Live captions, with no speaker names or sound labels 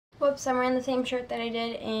Oops, I'm wearing the same shirt that I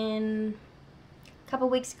did in a couple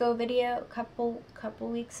weeks ago's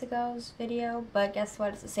video, but guess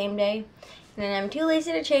what? It's the same day. And then I'm too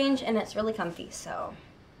lazy to change, and it's really comfy, so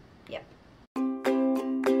yep.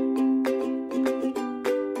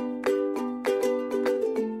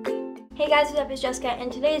 Hey guys, what's up? It's Jessica, and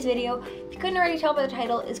today's video, if you couldn't already tell by the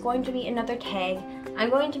title, is going to be another tag. I'm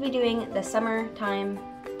going to be doing the summertime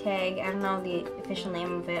tag. I don't know the official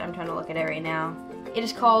name of it. I'm trying to look at it right now. It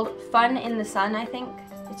is called Fun in the Sun, I think.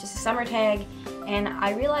 It's just a summer tag, and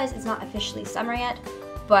I realize it's not officially summer yet,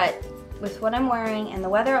 but with what I'm wearing and the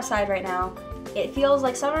weather outside right now, it feels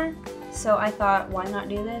like summer, so I thought, why not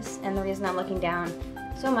do this? And the reason I'm looking down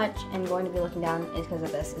so much and going to be looking down is because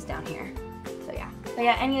of this is down here. So yeah. But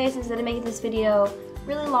yeah, anyways, instead of making this video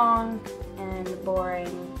really long and boringer,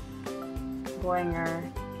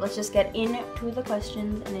 let's just get into the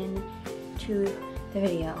questions and into the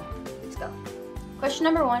video. Let's go. Question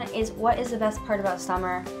number 1 is, what is the best part about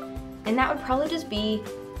summer? And that would probably just be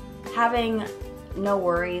having no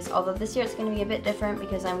worries, although this year it's going to be a bit different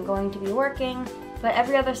because I'm going to be working, but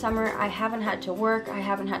every other summer I haven't had to work, I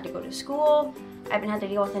haven't had to go to school, I haven't had to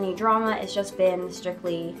deal with any drama. It's just been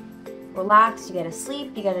strictly relaxed. You get to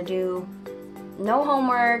sleep, you get to do no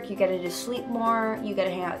homework, you get to just sleep more, you get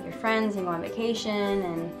to hang out with your friends and go on vacation,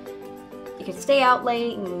 and you can stay out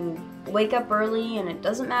late and wake up early and it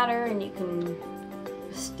doesn't matter, and you can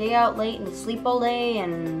stay out late and sleep all day,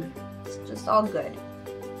 and it's just all good.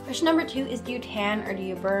 Question number 2 is, do you tan or do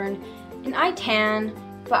you burn? And I tan,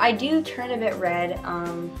 but I do turn a bit red.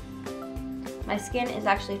 My skin is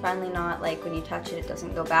actually finally not, like, when you touch it, it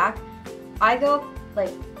doesn't go back. I go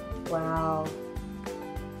like, wow.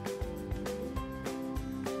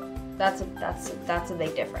 That's a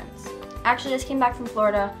big difference. Actually, just came back from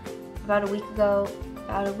Florida about a week ago,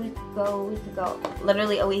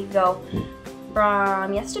 literally a week ago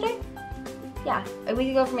from yesterday? Yeah, a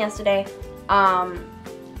week ago from yesterday.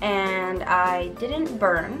 And I didn't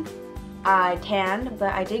burn. I tanned,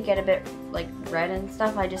 but I did get a bit like red and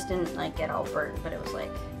stuff. I just didn't like get all burnt, but it was like,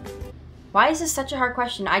 why is this such a hard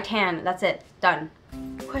question? I tan, that's it, done.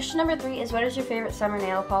 Question number 3 is, what is your favorite summer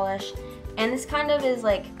nail polish? And this kind of is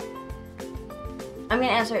like, I'm gonna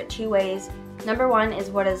answer it 2 ways. Number 1 is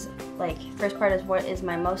first part is what is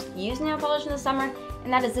my most used nail polish in the summer,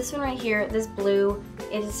 and that is this one right here, this blue.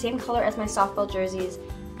 It is the same color as my softball jerseys.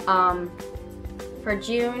 For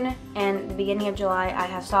June and the beginning of July, I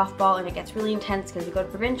have softball, and it gets really intense because we go to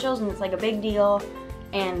provincials and it's like a big deal,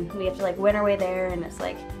 and we have to like win our way there, and it's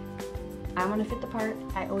like, I want to fit the part.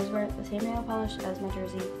 I always wear the same nail polish as my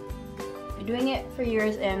jersey. I've been doing it for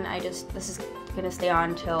years, and this is gonna stay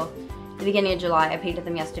on till the beginning of July. I painted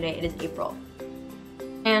them yesterday. It is April.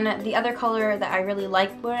 And the other color that I really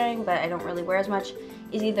like wearing, but I don't really wear as much,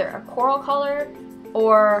 is either a coral color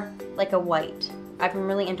or like a white. I've been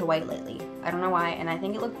really into white lately. I don't know why, and I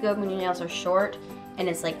think it looks good when your nails are short and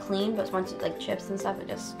it's like clean, but once it like chips and stuff, it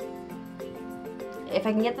just, if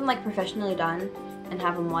I can get them like professionally done and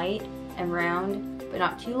have them white and round, but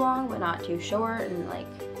not too long, but not too short, and like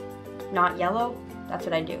not yellow, that's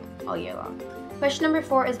what I do all year long. Question number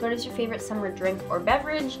 4 is, what is your favorite summer drink or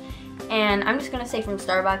beverage? And I'm just gonna say from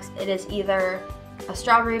Starbucks, it is either a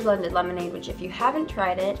strawberry blended lemonade, which if you haven't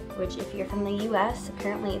tried it, which if you're from the US,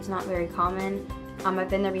 apparently it's not very common. I've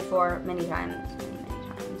been there before many times,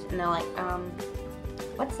 and they're like,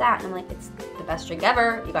 what's that? And I'm like, it's the best drink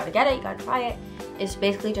ever, you gotta get it, you gotta try it. It's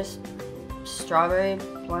basically just strawberry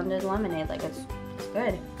blended lemonade, like it's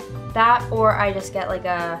good. That, or I just get like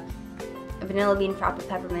a vanilla bean frappe with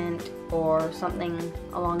peppermint or something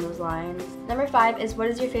along those lines. Number 5 is, what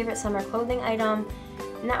is your favorite summer clothing item?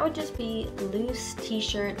 And that would just be loose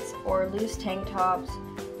t-shirts or loose tank tops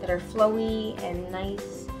that are flowy and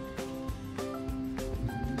nice.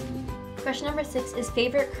 Question number 6 is,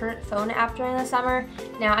 favorite current phone app during the summer?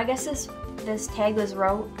 Now, I guess this tag was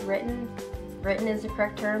written is the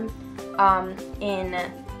correct term, in,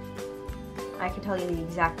 I can tell you the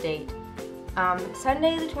exact date,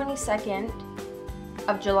 Sunday the 22nd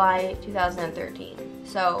of July 2013.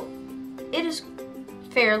 So it is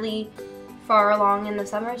fairly far along in the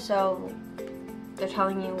summer, so they're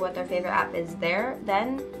telling you what their favorite app is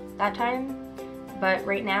that time, but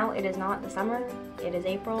right now it is not the summer. It is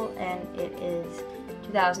April, and it is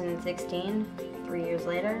 2016, 3 years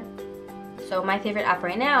later. So my favorite app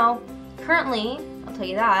right now, currently, I'll tell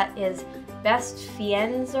you that, is Best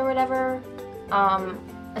Fiends or whatever.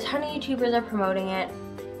 A ton of YouTubers are promoting it.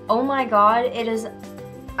 Oh my god, it is,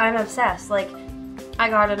 I'm obsessed. Like, I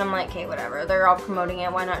got it, I'm like, okay, whatever. They're all promoting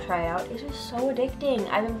it, why not try it out? It is so addicting.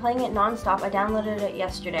 I've been playing it non-stop. I downloaded it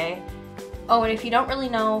yesterday. Oh, and if you don't really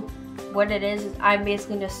know, what it is I'm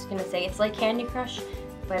basically just gonna say it's like Candy Crush,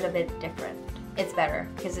 but a bit different. It's better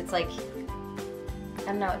because it's like, I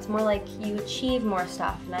don't know, it's more like you achieve more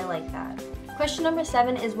stuff, and I like that. Question number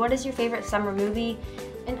 7 is, what is your favorite summer movie?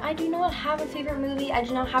 And I do not have a favorite movie. I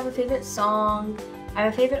do not have a favorite song. I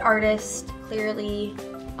have a favorite artist, clearly.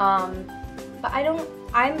 But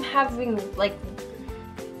I'm having like,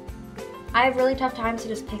 I have really tough times to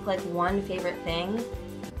just pick like one favorite thing.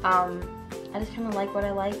 I just kind of like what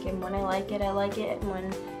I like, and when I like it, and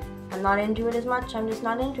when I'm not into it as much, I'm just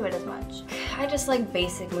not into it as much. I just like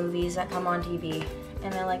basic movies that come on TV,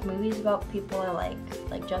 and I like movies about people I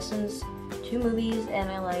like Justin's 2 movies, and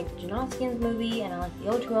I like Janoskian's movie, and I like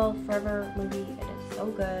the O2L Forever movie, it is so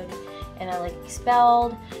good, and I like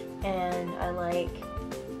Expelled, and I like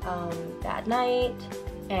Bad Night,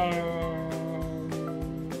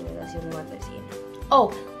 and that's the only ones I've seen.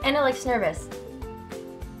 Oh, and I like Snervous.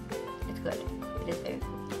 It's good. It is very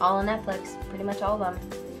good. All on Netflix, pretty much all of them.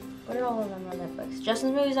 What are all of them on Netflix?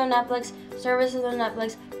 Justin's movie's on Netflix, Snervous is on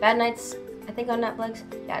Netflix, Bad Night's, I think, on Netflix.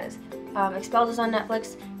 Yeah, it is. Expelled is on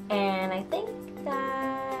Netflix, and I think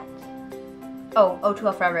that, oh,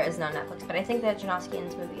 O2L Forever isn't on Netflix, but I think that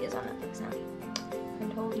Janoskian's movie is on Netflix now.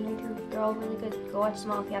 I'm told, you know, they're all really good. Go watch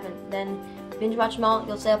them all if you haven't. Then binge watch them all,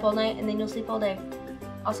 you'll stay up all night, and then you'll sleep all day.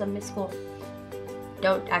 Also, miss school.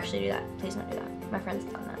 Don't actually do that. Please don't do that. My friend's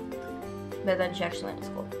done that. But then she actually went to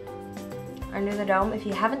school. Under the Dome, if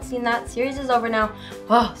you haven't seen that, series is over now.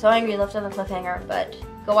 Oh, so angry, left on the cliffhanger, but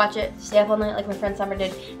go watch it, stay up all night like my friend Summer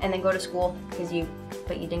did, and then go to school, because you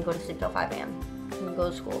didn't go to sleep till 5 a.m. And you go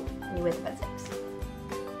to school, and you wake up at 6.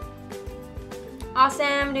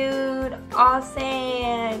 Awesome, dude,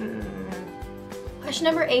 awesome. Question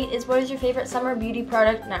number 8 is, what is your favorite summer beauty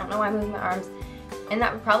product? And I don't know why I'm moving my arms. And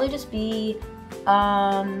that would probably just be,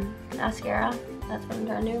 mascara. That's what I'm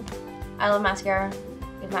trying to do. I love mascara.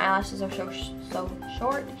 Because my eyelashes are so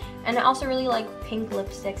short, and I also really like pink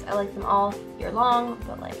lipsticks. I like them all year long,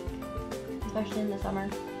 but like especially in the summer.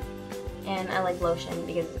 And I like lotion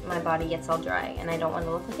because my body gets all dry and I don't want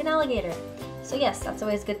to look like an alligator. So yes, that's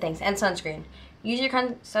always good things. And sunscreen. Use your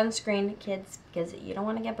sunscreen, kids, because you don't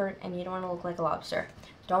want to get burnt and you don't want to look like a lobster.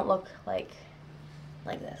 Don't look like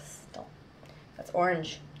this. Don't. That's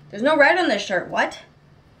orange. There's no red on this shirt. What?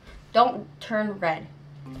 Don't turn red.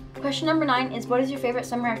 Question number 9 is, what is your favorite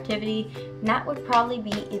summer activity? And that would probably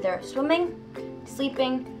be either swimming,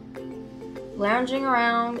 sleeping, lounging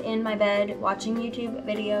around in my bed, watching YouTube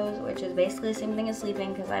videos, which is basically the same thing as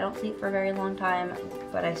sleeping because I don't sleep for a very long time,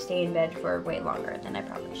 but I stay in bed for way longer than I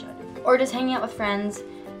probably should. Or just hanging out with friends,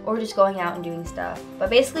 or just going out and doing stuff.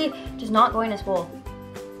 But basically, just not going to school,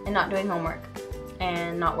 and not doing homework,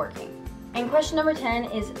 and not working. And question number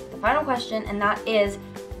 10 is the final question, and that is,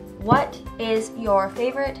 what is your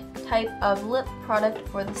favorite type of lip product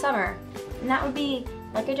for the summer? And that would be,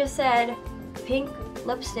 like I just said, pink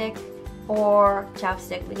lipstick or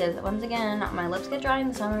chapstick, because once again, my lips get dry in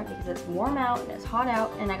the summer because it's warm out and it's hot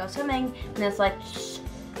out, and I go swimming and it's like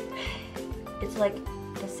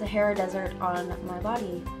the Sahara Desert on my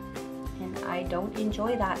body, and I don't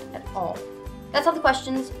enjoy that at all. That's all the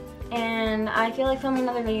questions. And I feel like filming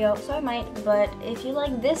another video, so I might, but if you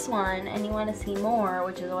like this one and you want to see more,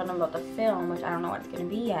 which is the one I'm about to film, which I don't know what it's going to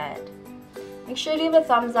be yet, make sure to give a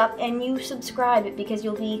thumbs up and you subscribe, because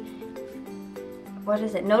you'll be,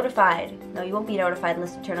 notified. No, you won't be notified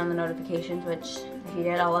unless you turn on the notifications, which if you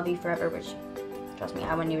did, I'll love you forever, which, trust me,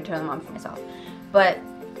 I wouldn't even turn them on for myself. But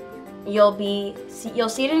you'll see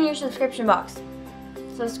it in your subscription box,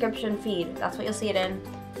 subscription feed, that's what you'll see it in,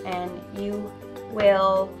 and you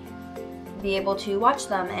will be able to watch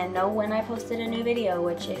them and know when I posted a new video,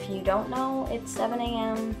 which if you don't know, it's 7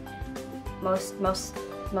 a.m. most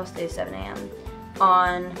days 7 a.m.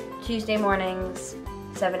 on Tuesday mornings,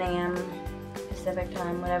 7 a.m. Pacific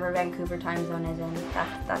time, whatever Vancouver time zone is in.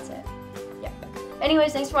 That's it. Yep.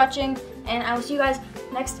 Anyways, thanks for watching, and I will see you guys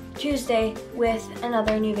next Tuesday with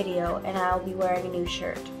another new video, and I'll be wearing a new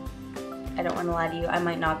shirt. I don't want to lie to you, I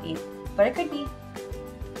might not be, but it could be.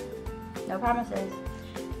 No promises.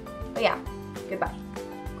 But yeah, goodbye.